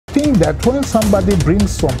think that when somebody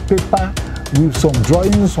brings some paper with some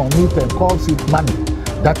drawings on it and calls it money,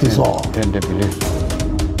 that is all. Then they believe.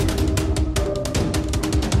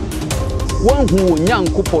 One who young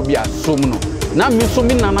couple be a sumno. Na mi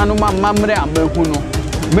sumi nana no mamre amehu no.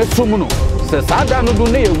 Me sumno. Se sada no do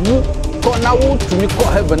na ewu ko na wo tumi ko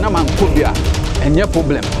heaven na man ko bia. Enye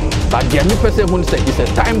problem. But the only person who say it's a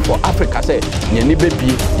time for Africa say ye ni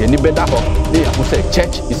baby, ye ni beda ho. They who say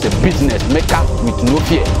church is a business maker with no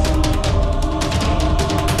fear.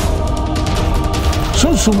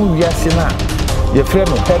 Sunsumu wiase na ye frɛ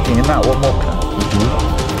no heaven na wo moka.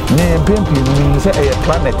 Ne pempi ni say a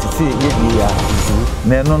planet say ye ya.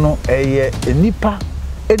 Na no no eye enipa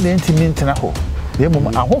e na ntimi ntena ho. Ye mum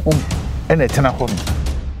ahohom e na tena ho.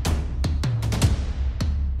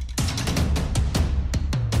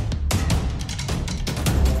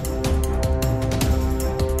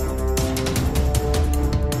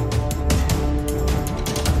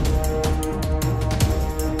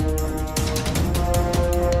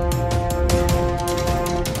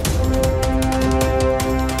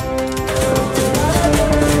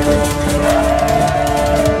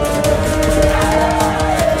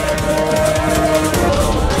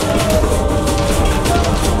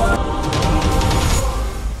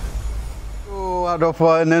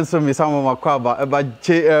 For Nancy, Miss Amakwaba, about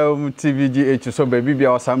JMTVGH, so baby, be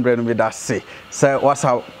our sombrero with that say, what's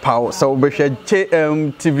our power? So we share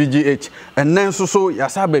JMTVGH, and then so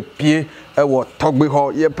Yasabe P. What talk be ho,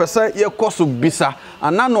 ye pesa, ye kosu bisa,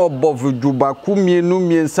 and none above Juba, Kumi,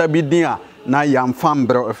 Numi, and Sabidia. Na yam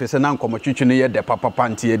fambro office na nkomochichi ne ye de papa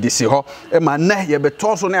pantie disi ho e ma na ye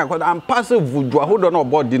betoso na yakwa am pass vudu ahodo na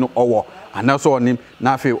body no owo anaso onim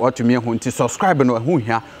na afi otumi ho nti subscribe no hu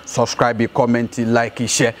hia subscribe comment like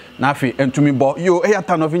share na afi entumi bo yo e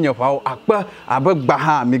yata no vinye fa akpa abagba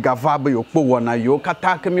ha megava ba yo kpo wona yo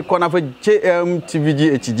kata kemi kona fa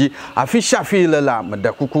JMTVGH afi shafi lela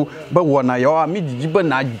madakuku ba wona yo amijiji ba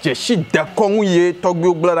na jeshi de kon ye togbe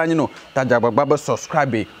ogblara nyi no tajagbagba ba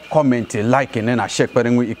subscribe comment like and na share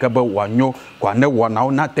perengu ikaba wanyo kwa ne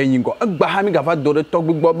wona na tanyingo agba ha mi gafa dore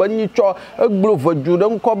togbo ba nyicho agblo vodu de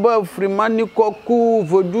nkoba frimani koku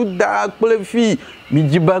vodu da plefi mi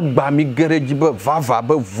jiba gba mi gerejiba vava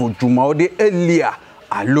ba vodu ma ode elia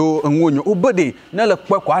allo ngonyo obede na le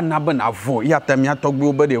kwa na ba na vo ya tam ya togbo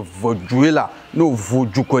obede voduela no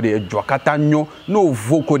vodu ko de jwakata nyo no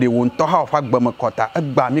vo ko de wonto ha fa gba makota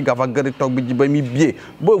agba mi gafa gere togbo jiba mi bie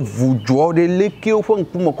bo vodu ode leke fo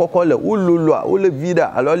nkumo kokole ululu a ole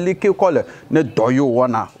vida alo leke kole ne doyo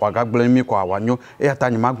wona waga gbele mi ko awanyo ya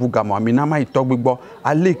tani maguga mo mi na mai togbo gbo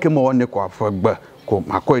aleke mo woni ko afagba ko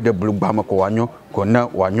makoy de blugba mako wanyo ko na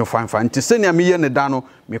wanyo fan ti senia mi ye ne dano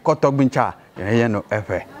mi kotogbo ncha ye no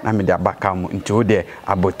efe na mi de abaka mu nti o de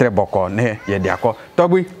abotre boko ne ye de akọ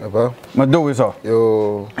togbi aba mo do we so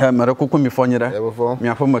yo mara kuku mi fonyira mi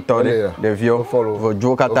afo motore de vio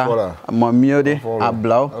vojo kata mo miode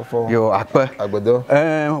ablaw yo akpa agbodo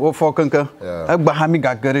wo fo kankan agba ha mi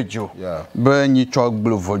gagerejo ba nyi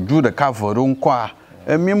chogbo vojo de ka voru nkwa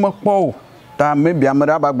mi mo po ta maybe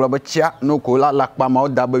amara ba gbo chia no ko la pa ma o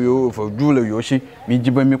da ba yo vojo le yo shi mi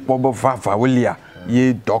jiba mi po bo va wolia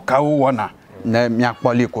ye doka wona na mi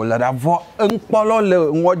akpoli ko la davo npolo le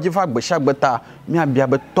ngoji fa gbe sagbeta mi abia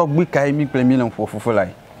be togbi kai mi ple mi le fofofo lai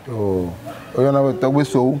o yo na be togbi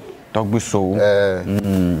so togbi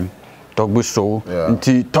so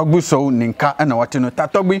nti togbi so ninka na watino ta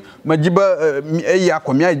togbi majiba eya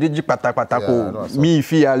ko mi adeji patapata ko mi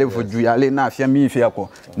fi ya le foju ya le na afia mi fi akọ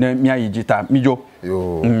na mi ayijita mi jo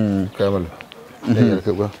yo kamala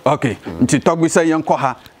okay nti togbi se yenko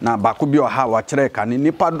ha na bako bi oha wa kire ka ni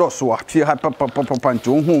nipa doso wa fi ha papa nti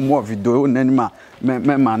ohun mo video nanima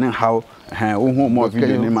me mane how ohun mo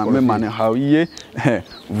video ni ma me mane how ye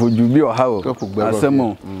vodu bi oha o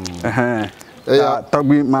asemo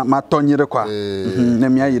togbi ma tonyire kwa na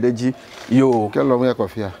mi ayedeji yo kelo mo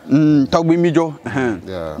yakofia togbi mi jo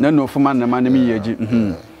na no fuma na ma na mi yeji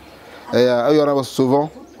ayora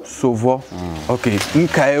souvent okay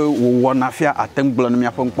nkai wo na fia atengbulo no mi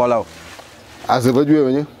afo nkpola o azebadu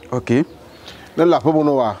ewenye okay na la po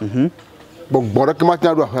no wa gbogbo ke ma ti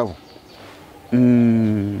adu afa o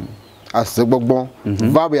asegbogbo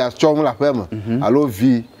va be a chom la femme allo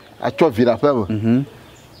vie a cho vie la femme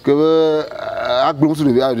que agbon su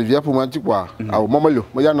de vie pour manti quoi awo momolo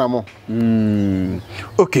mo ya na mo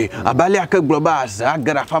okay abali akagbulo ba za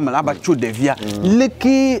gara femme la ba cho de vie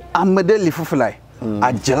leki amede le fufulai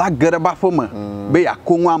ajela garaba foma be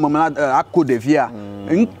akonwa amamala akko de via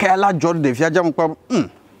nkela jor de via jam kwa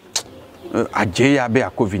aje ya be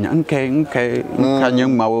akovinya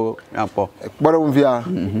nkanyem mawo apo gboro via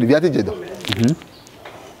de via ti jedo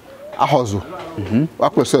ahozo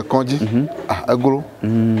akose konji agro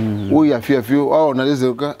wo ya fi o na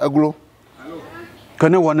leze ka agro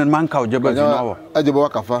kana wonen man ka ojeba fi no ajeba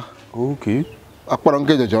wakafa okay akpara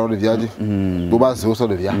nke jojo de viaji bo ba so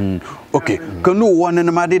de via okay kana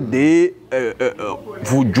wonen ma de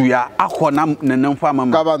VODU ya akona nenen fa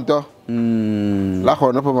mama kabanto la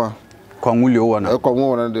khona pama konwuli o wona ko mo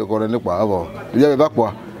wona de ko ne pa abo ya be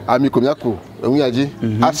pa ami ko miako enwu yaji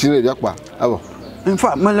asire be pa abo in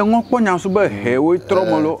fact mele ngon ponya so ba he we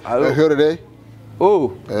tromolo here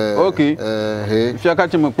oh okay fiaka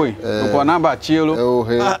chime pe ko na ba chielo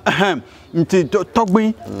nti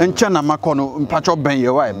togbin enche na makono mpacho ben ye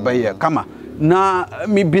wa ben ye kama na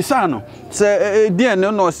mi bisa no se die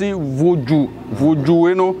no si VODU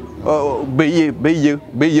we no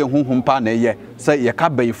beye hunhum pa na ye se ye ka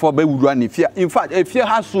ben fo ba wuru ani fia in fact e fia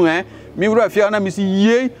ha so mi wuru fia na mi si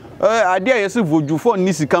ye ade ye se VODU fo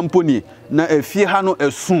ni si company na e fia ha no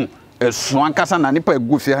esun ankasa na nipa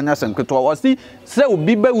egu fie hanya senketo wa si se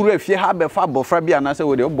obi ba wura fie ha be fa bofra bia na se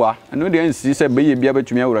wo de boa eno de ansi se be ye bia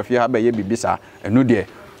betumi awura fie ha be ye bibisa eno de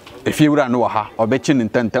efie wura no wa ha obechi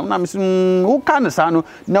ntentem na misi wo ka ne sa no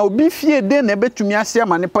na obi fie de na betumi ase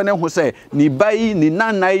ama nipa ne ho se ni bai ni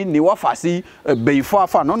nanai ni wafasi beifo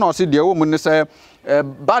afa no no se de wo mu ne se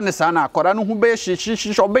ba ne sa na akora no hu be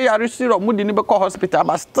hyehyehye obe yare siro mu di ni be ko hospital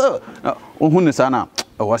but still hu ne sa na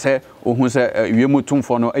o se ohun se wiemu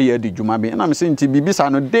tumfo no eye di djuma bi na me se nti bibisa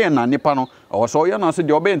no de na nipa no o so ye na so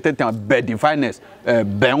de obe ententen bed finance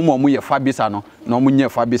ben mo ye fabisa no na mo nye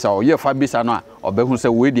fabisa o ye fabisa no a obe hu se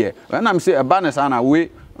we de na me se ba ne sa na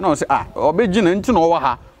we na se obe gina nti no wo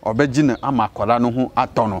ha obe gina ama kola no hu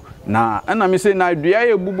atono na na me se na dua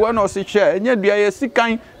ye bubu na o se hye enye dua ye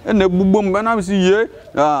sikan na bubom na me se ye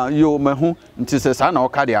yo me hu nti se sa na o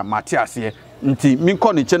ka de matiase nti mi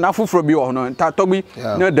ko ni che na fufuro bi wo no nta togbi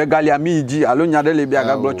na de galia mi ji alo nya de le bi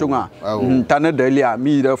aga glo chunga nta na de lia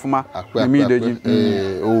mi de fuma mi de ji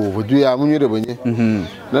VODU ya munyu de bonye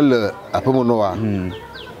na le apemo no wa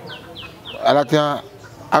alatia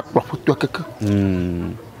akpa foto keke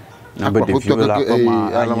na be de viola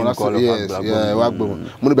pama ayin ko lo wa gbo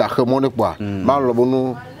mu be akhemo ne po ma lo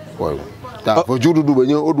bonu ta VODU du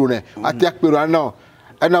bonye odu ne ati akperu ana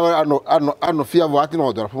ano fia vo ati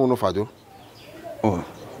no do apemo no fado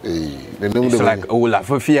it's like oh la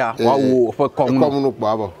fia wa wo for komu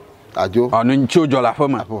pa bo ajo anu nchojo la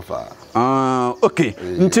fama okay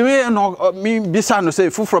ntimi no mi bisa no say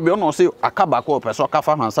fufro bi no say akaba ko person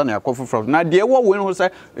kafa hansa na yakọ fufro na de wo we no say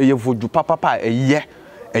ye VODU papa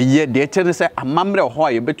eye de chere say amamre ho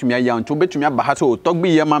aye betumi aya ncho betumi aba ha say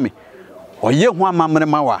otogbi ye mame oye ho amamre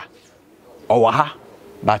ma wa o wa ha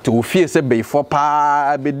but o fie say be for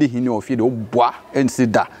pa be di hini o fie de o boa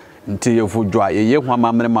ensida nti ye VODU a ye ho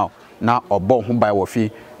amamre ma na obo ho bai wo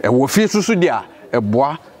fie susu dia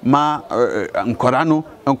eboa ma nkora no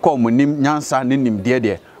nkom nim nyansa ne nim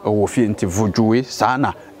de wo fie nti VODU we sa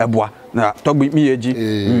na eboa na togbi mi yeji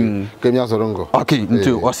kemi asorongo okay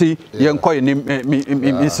nti o si ye nkoy ni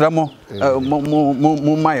mi sramo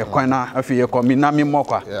mo ma ye kwan na afi ye ko mi na mi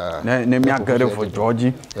mokwa na mi agare VODU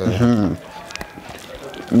oji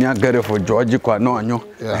mi agare VODU oji kwa no anyo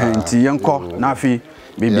nti ye nko na afi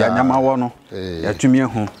bibia nyama wo no ya tumi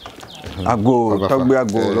ehu ago togbi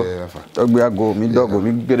ago lo togbi ago mi dogo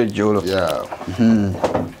mi gere jolo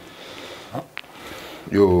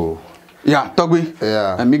yo ya togbi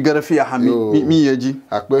mi gere fi ha mi yeji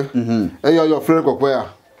ape your friend kokwe ya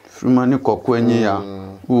frumani kokwe enyi ya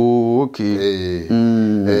okay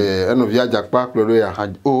eno via jakpa kloro ya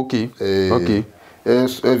okay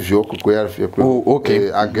vio kokwe ya fi kloro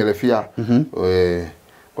okay agere fi ya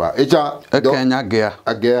kwa eja ekenya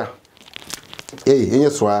agea enye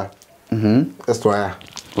swa eswa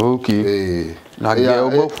okay la ge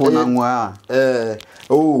obo fona nwa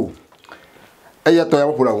eya to ya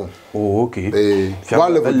popula wo okay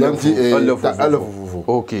wale vudanti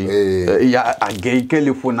okay ya age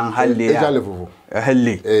kele fona halle ya eja le vuvu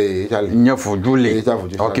halle nya fujule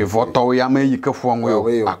okay voto ya me yike fo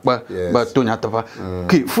nwe apa ba tonya tafa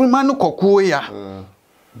ki fuma no kokuo ya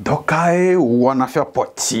dokae wona fe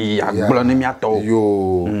poti agblo ni mi ato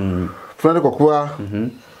yo funa kokuo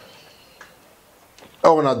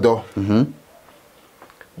ona do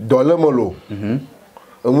do le molo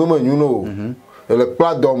omo manyu no le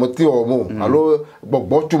pla do mo ti o mo alo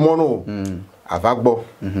gbogbo tumo no avagbo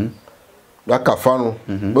la kafano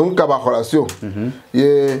be nka ba relation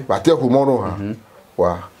ye ba te hu mo no ha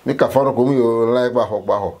wa mi kafano ko mi yo la ba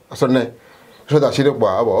ho aso ne so da shire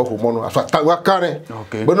pa abo hu mo no aso ta wa kare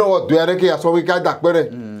be no wo do yare ke aso wi ka da pere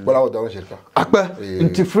bola wo do shirka ape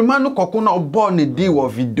nti frima no kokun na obo ne di wo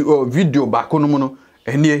video ba ko no mo no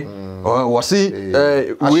enie wo si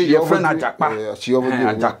we your friend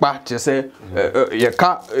ajakpa te say ye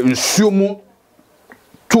ka nsuomu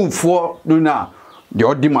tumfo na de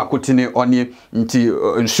odi makotene oni nti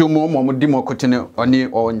nsuomu mo di makotene oni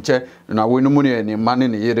o nche na we no mu ne mane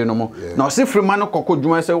ne yere no mo na o se frima no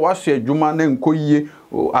kokodwuma se waso adwuma na nkoyie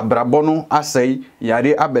abrabo no asai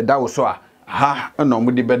yare abeda wo so a ha na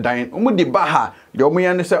omudi bedan omudi ba ha de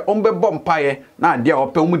omoye ne se ombebọ mpaye na ade a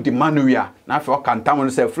ope omudi manuia na afi okantam no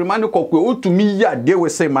se frima no kokwe otumi ya de we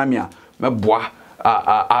se mamia meboa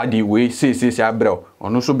adi we se abrel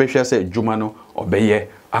ono so behwe se adwuma no obeye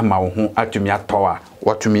ama wo ho atumi atoa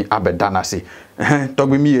watumi abeda na se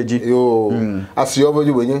togbe mi yeji yo asiyo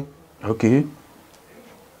boju wenye okay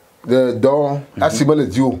the don asimele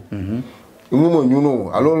dio ngumo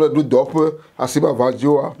nyuno alo le du dope asiba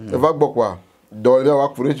vadio e va gbokwa do le wa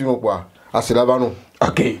kure chino kwa asila banu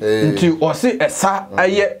okay nti o se esa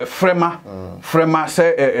aye frema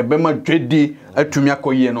se ebema dwedi atumi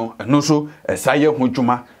akoye no no so esa ye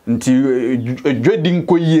hodwuma nti dwedi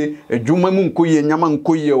nkoye adwuma mu nkoye nyama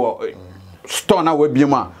nkoye wo store na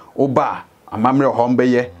wabiema oba amamre ho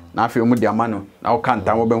mbeye na afi omu di amano na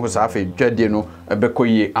okanta wo benhu sa afi dwedi no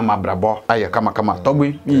ebekoye amabrabo aye kama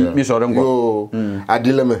togbe mi so rengo yo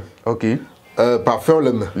adileme okay parfum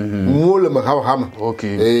le me mo le me ha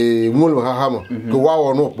okay mo le ha ko wa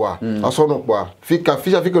wo no po aso no po fika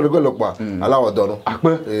le go po ala wo do no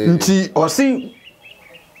akpe nti osi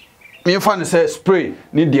mi fa ne say spray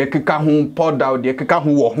ni de keka ho powder de keka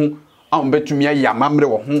ho wo ho am betumi ya mamre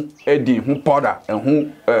wo ho edi ho powder ho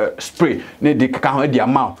spray ni de keka ho edi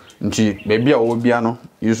ama nti baby a wo bia no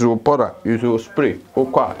use powder use spray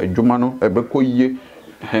okwa adwuma no ebekoyie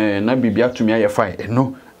na bibia tumi ya fine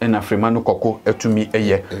eno na frema no koko etumi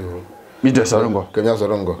eye mi de sorongo kenya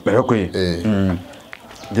sorongo berekoyi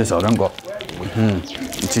de sorongo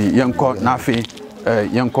nti yanko na afi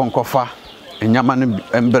yanko nkofa enyama no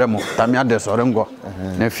embremo tamia de sorongo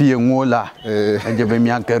na fie nwola ejebe mi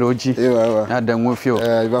akaroji na de nwofio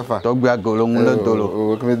togbe agolo nwole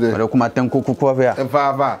dolo bere kuma tenko kuku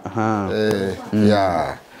fa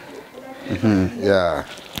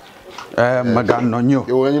ya magano nyo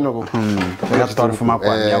yo enyi no ko ya tor fuma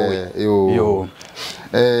kwa yawe yo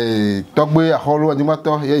togbe aholu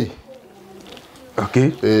animator ye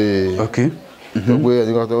okay okay togbe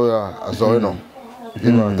animator azore no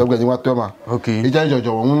togbe animator ma okay ija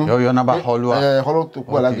jojo won yo na ba holu holu to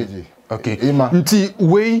kwa lageji okay nti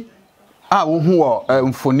we a wo hu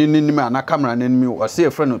mfoni nim na camera nim wo se e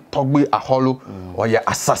friend togbe aholu o ye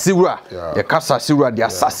asasewura ye ka asasewura de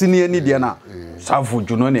asase ne ani de na savu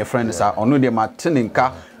juno ne friend sa ono de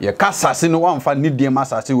matenenka ye ka asase no wamfa ne de ma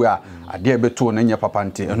asase we a ade beto no nya papa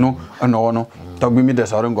nti eno ono togbe mi de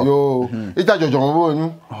sorengo yo ita jojo wo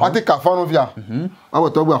nu ati ka fa no via awo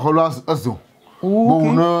togbe aholu azo bo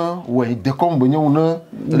na we de kombo nyu na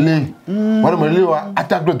le wala me le wa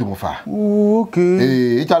attaque de mofa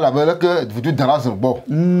okay ita la bele que VODU dans la zone bon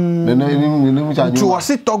ne tu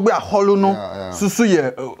was togbe aholu no susu ye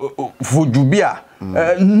VODU bia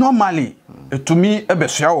normally to me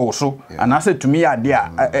ebesua wo so anase to me ade a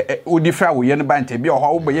odi fra wo ye ne bante bia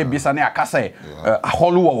ho wo be ye bisa na akasa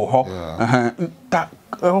aholu wo ho ta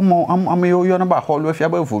am yo na ba aholu afia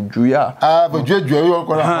ba VODU ya VODU yo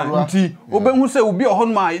ko la aholu nti obehu se obi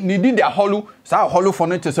ohonu ma ni di de aholu sa aholu fo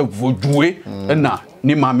no che se VODU na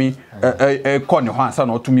ni mami ko ne ho ansa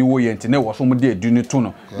na otumi wo ye nti na wo so mu de edu ni tu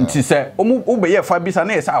no nti se wo be ye fa bisa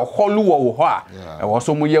na ye sa aholu wo ho a wo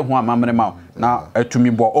so mu ye ho amamre ma na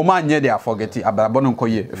atumi bo o ma nye de afogeti abrabo no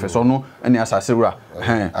nkoye efeso no ene asasewura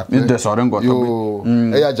mi de sorengo to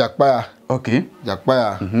ya jakpa ya okay jakpa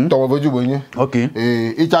ya to VODU bonye okay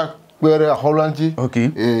icha pere aholanti okay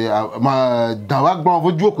ma dawa gbon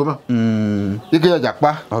VODU ko ma ike ya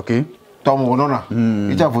jakpa okay tomo nona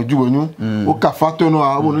icha VODU bonyu o ka fato no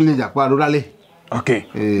a wonu le jakpa do dale okay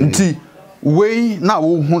nti we na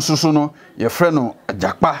wo hu susu no ye frɛ no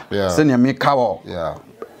jakpa se ne me kawo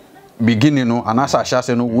beginning no anasa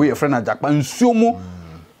ahase no we friend ajakpa nsuomu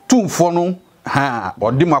tumfo no ha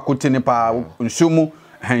odi makotene pa nsuomu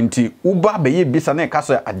hanti uba be ye bisa na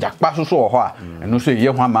kasa ajakpa soso ho a eno so ye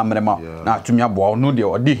ho amamre ma na atumi abo no de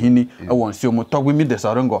odi hini e won nsuomu togwe mi de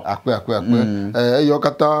sarengo akpe yo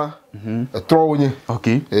kata etro wonye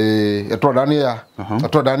okay etro dani ya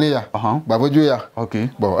ba VODU ya okay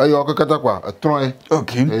bon yo kata kwa etro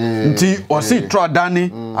okay nti o si tro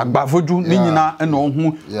dani agba VODU ni nyina eno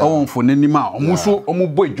hu won fo nanim a omuso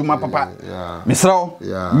omubo adwuma papa misrawo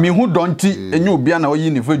mi hu donti enye obi na oyi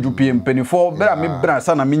ni VODU pie mpenifo bra me bra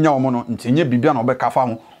sa na menya omo no nti nye bibia na obeka fa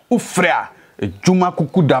ho ufre a ejuma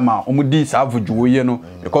kuku dama omudi sa avojuwo ye no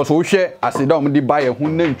because wo hwe aseda omudi ba ye hu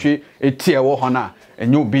nantwe etie wo hona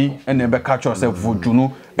enyo bi ene be ka cho se voju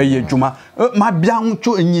no eye juma ma bia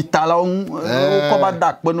ncho enyitala ko ba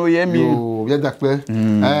dakpe no ye mi yo ya dakpe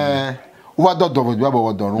o wa dodo voju abo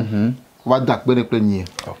wodorun wa dakpe ne penye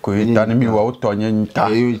okay tani mi wa utonye nta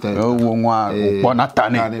wo nwa upo na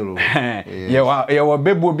tani ye wa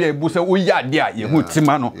bebo bi ebu se wo ya de a ye hu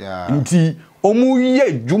tima no nti omu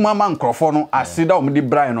ye juma man krofo no asida omudi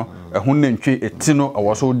bran no ehun nantwe eti no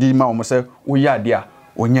awo so di ma omo se wo ya de a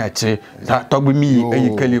onya che ta togbe mi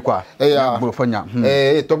eyi kele kwa bro fanya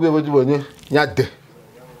togbe boju bo ni nya de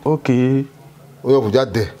okay o yo buja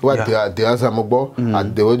de wa de asa mo gbo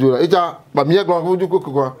ade boju ija ba mi egbon boju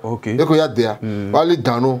kokoko okay e ko ya de wa le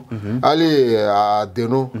danu ale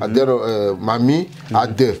adenu adero mami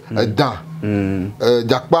ade dan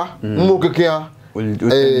japa mo keke a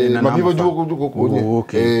mami boju kokoko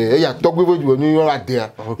ni ya togbe boju ni yo la de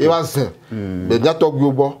e wa se be ja togbe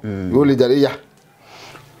ogbo yo le jare ya.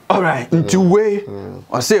 All right, into way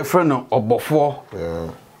I say a friend obofo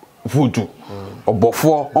voodoo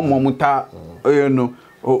obofo omomuta no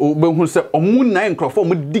obehu se omu nan nkrofo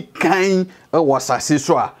mu dikan wasase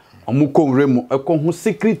so a omukonre mu ekohu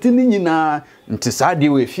secret ni nyina nti saade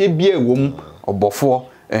we fie bia ewom obofo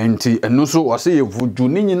enti eno so wase ye voodoo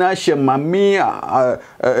ni nyina hye mame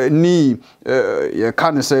ni ye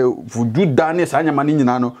kan se voodoo dane sa nyama ni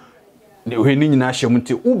nyina no ne oheni nyina hye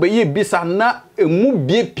mti ubeye bisa na emu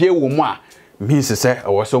bie pie wo mu a means se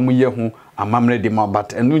wo mu ye hu amamre de ma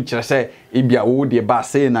but enu kire se ebia wo de ba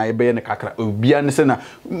se na ebe ne kakra obia ne se na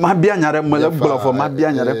ma bia nyare ma bula fo ma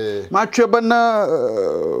bia nyare ma tweba na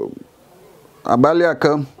abali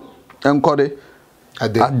aka enkode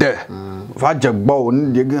ade va jegbo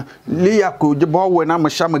ni de li yakko je bo we na ma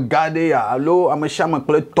sham gade ya alo am sham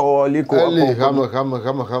kle to li ko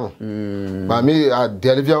kama ba mi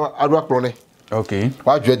de le via adwa plone okay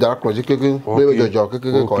wa je dara projet keke be jojo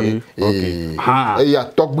keke ko ya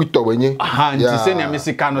togbi to wenye nti se ne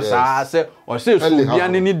amesika no sa se o se so bia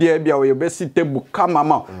ni de bia we be si tebu kama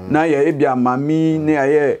ma na ya e bia mami ne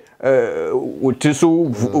ya otiso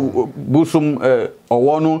busum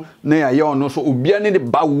owono ne ya ono so obia ne de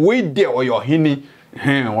ba we de oyo hini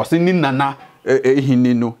o se ni nana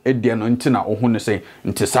ehini no edie no nti na ohu ne se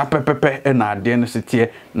nti sa pepepe na ade no setie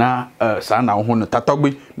na sa na ohu no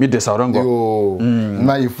tatogbi mi de sarongo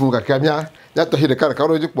na ifu ka kamia ya to hide kar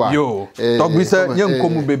karo jikwa yo togbi se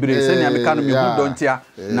nyankomu bebre se ne ameka no mi hu dontia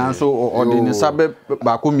na so ode ne sabe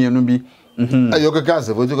ba ko mienu bi ayo ka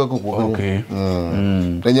gaze boju ka kokko okay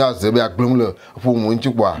tenya ze be agbum le fu mu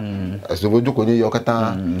nchikwa so boju ko ni yo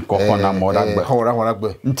kata ko na mo da gbe hora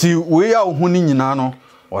gbe nti we ya ohu ni nyina no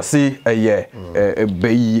wasi eye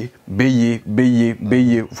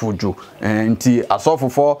beye fuju nti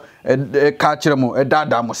asofofo ka kire mo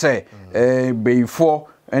dada mo se beyifo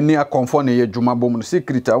eni akonfo ne ye djuma bom no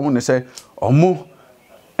secret a won ne se omo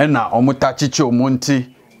na omo ta chichi omo nti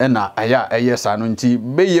na aya eye sa no nti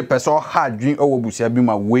beye peso ha dwin owo busia bi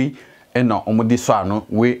ma we na omo di so ano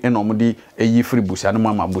we na omo di eyi free busia no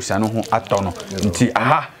ma busia no ho ato no nti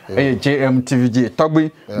aha JMTVG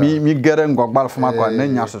togbi mi gere ngogbal fuma kwa na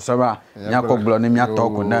nya soseba nya ko blo ne mi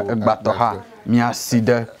atoko na egbato ha mi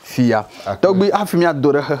asida fia togbi afimi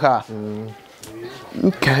adore ha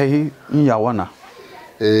okay ya wana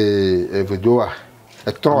vedoa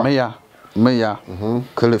etro meya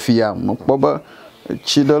kele fia mo boba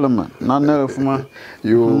chidolma na na fuma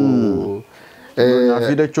yo na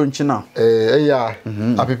vida chonchina ya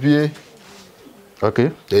apipie okay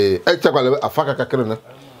echakwale afaka kakere na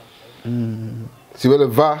si vous le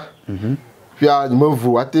va puis à me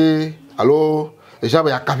vous ate allo déjà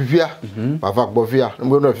ya kapipia ma va bovia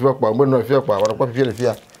mbo no fi pa mbo no fi pa wa pa pipia le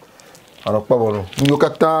fia alors pas bon nous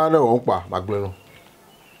kata na on pa ma gbe no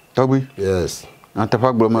togbi yes ante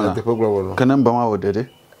pa gbe ma ante pa gbe no kana mba ma wodede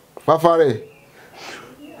fa fare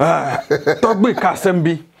togbi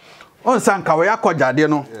kasembi on sanka we akojade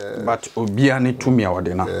no but obia ne tumi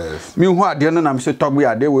awode na mi hu ade no na me se togbi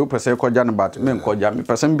ade we pese koja no but me nkoja me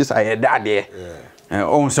pese bi sa ye dade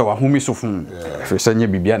on se wa humi so fun fe sanye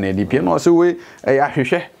bibia na edi pie no se we ya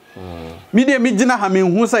hwehwe mi de mi gina ha me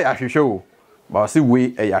hu sa ya hwehwe o ba se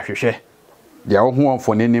we ya hwehwe de wo hu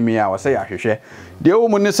onfo ne nemi a wo se ya hwehwe de wo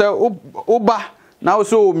mu ne se oba na wo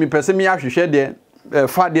so mi pese mi ya hwehwe de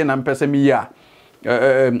fa de na pese mi ya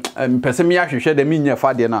pese mi ya hwehwe de mi nya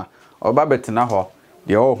fa de na oba betina ho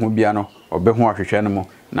de o hu bia no obehu ahwehwe no mo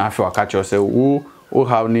na afi waka cho se wo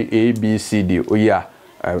have ni abcd oya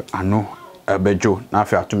ano abejo na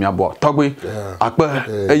afi atumi abo togbe ape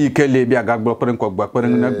eyikele bia gagbo pere nko gba pere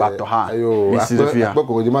na gba to ha mi si fia ape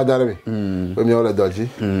ko di ma dare mi o mi o le doji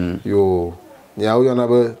yo ya o yana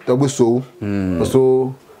be togbe so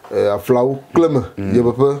so aflawo klem ye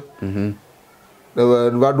bepe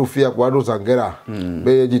va do fia kwa do zangera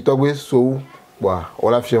be ji togbe so wa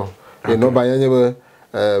ola fion e no ba yenye be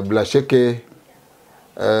blacheke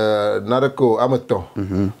nareko ameton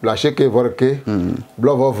blacheke vorke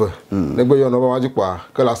blovove negbe yo no ba waji kwa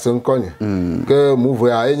ke la sen konye ke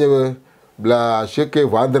mouve a yenye be blacheke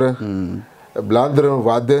vandre blandre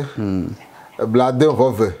vade blade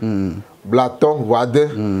vove blaton vade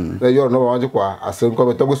le yo no ba waji kwa asen ko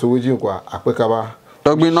be togbe so wiji kwa apekaba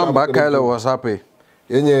togbe number ka le WhatsApp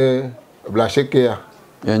yenye blacheke ya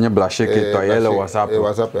yenye blacheke to yele WhatsApp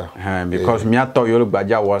because mi ato yo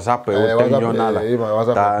gbaja WhatsApp o te yo na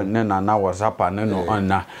la ta ne na WhatsApp ne no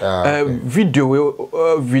ona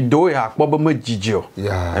video ya akpo me jijio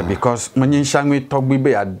because manyi shangwe togbi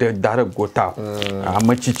be ya dare gota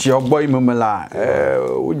amachichi ogbo imemela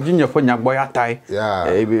ujinye fo nyagbo ya tai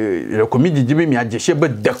le komi jijibi mi ajeshe be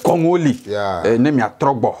de kongoli ne mi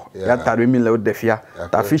atrogbo ya tare mi le defia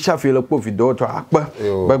ta fisha fi le po video to akpa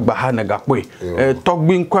be gba ha na gakpo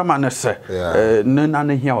togbi nkwama na se ne na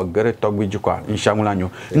ne hia ogere togbi jikwa inshamula nyo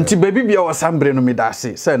nti baby bia wasambre no mi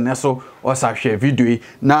dase se ne so osahwe video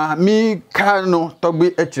na mi ka no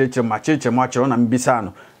togbi echireche macheche mo achiro na mbisa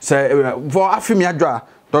no se vo afimi adwa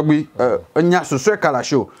togbi nya soso kala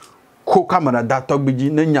show ko camera da togbi ji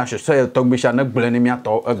na nya soso togbi sha na gbele ni mi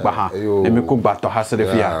ato egba ha na mi ko gba to ha sere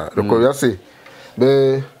fia ko yase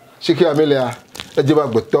be shiki amelia ejiba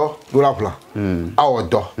gbeto do la plan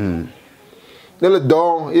awodo le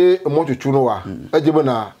don e mo chuchu no wa ejiba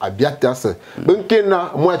na abiata se be nkena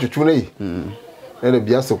mo chuchu na yi le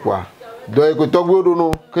biase kwa do e ko togbi do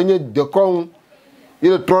no kenye de kon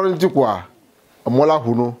ile torrent kwa mola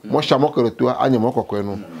hunu mo shamo keretu anya mo kokko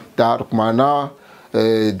no ta kuma na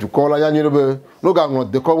du kola ya nyire be no ga ngo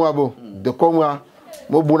de konwa bo de konwa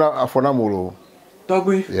mo buna afona molo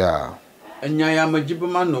togbi ya enya ya majibu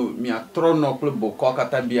mano mi atro no kle bo ko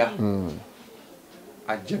kata bia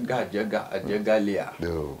ajega lia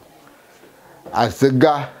do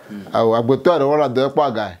asega awo agbeto re wala de po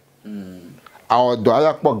aga awo do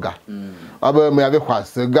aya po ga abe me ave kwa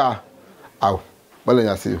sega awo bale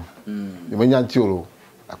nya si me nya nti oro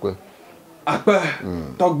akwe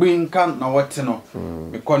togbi nkan na wote no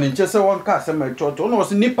me koni nchese won ka se me chocho no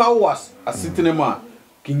se nipa was asitene ma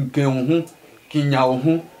kinken hu kinya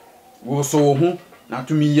hu wo so hu na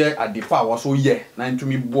tumi ye adifa wo so ye na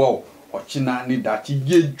tumi bo ochina ni dachi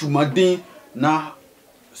ye dwumaden na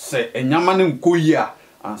se enyama ne nkoyi a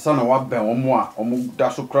ansa na wa ben wo mo a omo da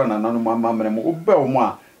so kra na nanu mamamre mo obe wo mo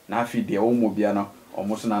a na afi de wo mo bia no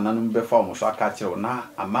omo so na nanu be fa omo so aka kire na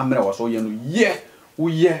amamre wo so ye no ye wo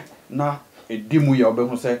ye na edimu ya obe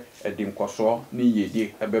hu se edim koso ni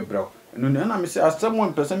yedie ebebrɛ no na me se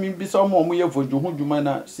asɛm mpɛsɛ me bi sa omo ye vodu hu dwuma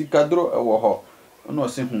na sikadro ewo ho no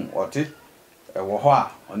se hu ote ewo ho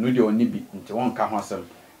a onu de oni bi nti won ka ho asɛm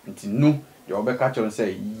nti nu de obeka kire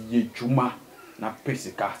se ye dwuma na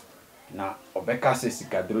pesika na obeka se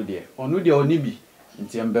sikadro de onu de oni bi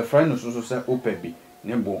nti embefra no so se opa bi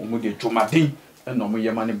ne bo mu de dwumaden na omo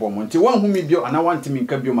ye mane bo mo nti wan hu mi bio ana wan timi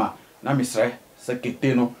nka bio ma na misre se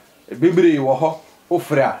kete no bibiri wo ho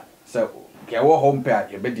ofra se ke wo ho mpe a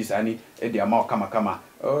ye be disani e de ama kama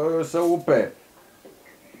se wo pe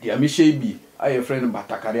de ami shebi aye friend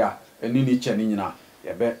batakare a eni ni che ni nyina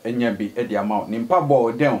ye be enya bi e de ama ni mpa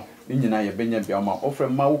bo den ni nyina ye be nya bi ama ofra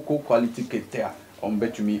ma wo quality kete a on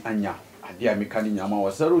betumi anya ade ami ka ni nyama wo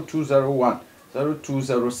 0201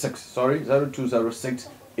 0206 sorry 0206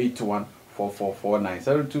 814449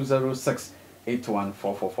 0206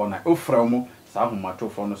 814449 ofra mo sa humato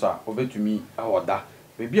fo no sa obetumi awoda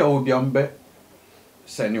bebi a obi ambe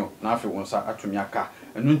senio na afi wonsa atumi aka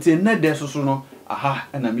enu nti na de soso no aha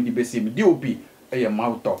na me di besi me DOP eye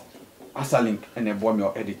mauto asalink ene ebo me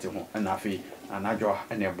edit ho na afi anadwo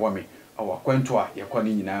ene ebo me awakwanto a ye kwa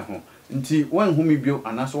ni nyina ho nti wan hu me bio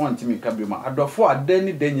anaso wan timi ka bio ma adofo ade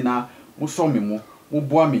ni de nyina muso me mo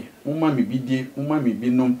boa me mo ma me bidie mo ma me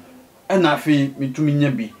binom na afi metumi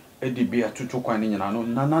nya bi edi bi atutu kwa ni nyina no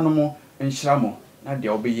nanano mo enhyiramo na de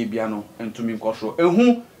obeye bia no entumi nkosoro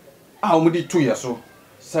ehu a omudi tu yeso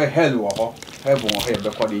say hell wo ho heaven wo he be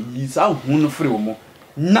ko de yi sa hu no free wo mo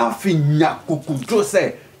na fi nya kokudo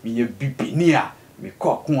say me ye bibini a me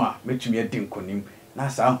kokun a metumi edi nkonim na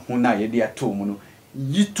sa hu na ye de ato mu no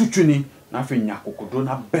yi tutuni na fi nya kokudo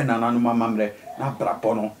na benana no mamamre na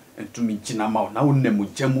brapo no entumi gina ma na wonemu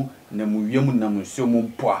jamu na mu wiemu na mu nsuo mu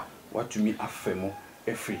mpo a watumi afemu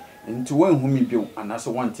efi nti wan hu mi bio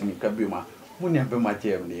anaso wanti mi ka bio ma muni abe ma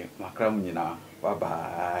jem ne makra mu nyina bye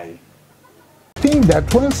bye. Think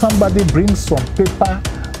that when somebody brings some paper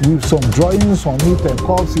with some drawings on it and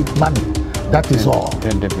calls it money, That is all.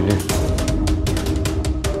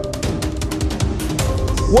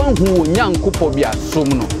 One who Yankupo be a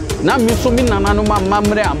sumno. Na mi sumi nana ma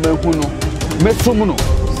mamre amehu no. Me sumno.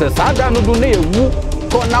 Se sada no do na ewu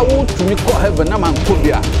ko na wo tumi ko heaven na man ko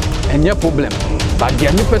bia. Enye problem. But the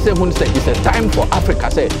only person who say it's a time for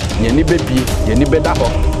Africa say ye ni baby, ye ni better ho.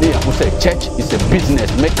 They who say church is a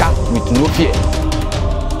business maker with no fear.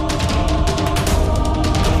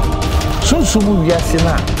 Sunsumu wiase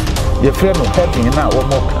na ye frɛ no heaven na wo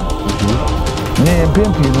moka. Ne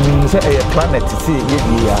pempi ni say a planet see ye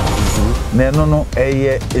ya. Na no no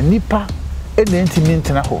enipa ene ntimi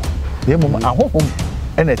ntena ho. Na mum ahohom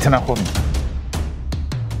ene tena ho.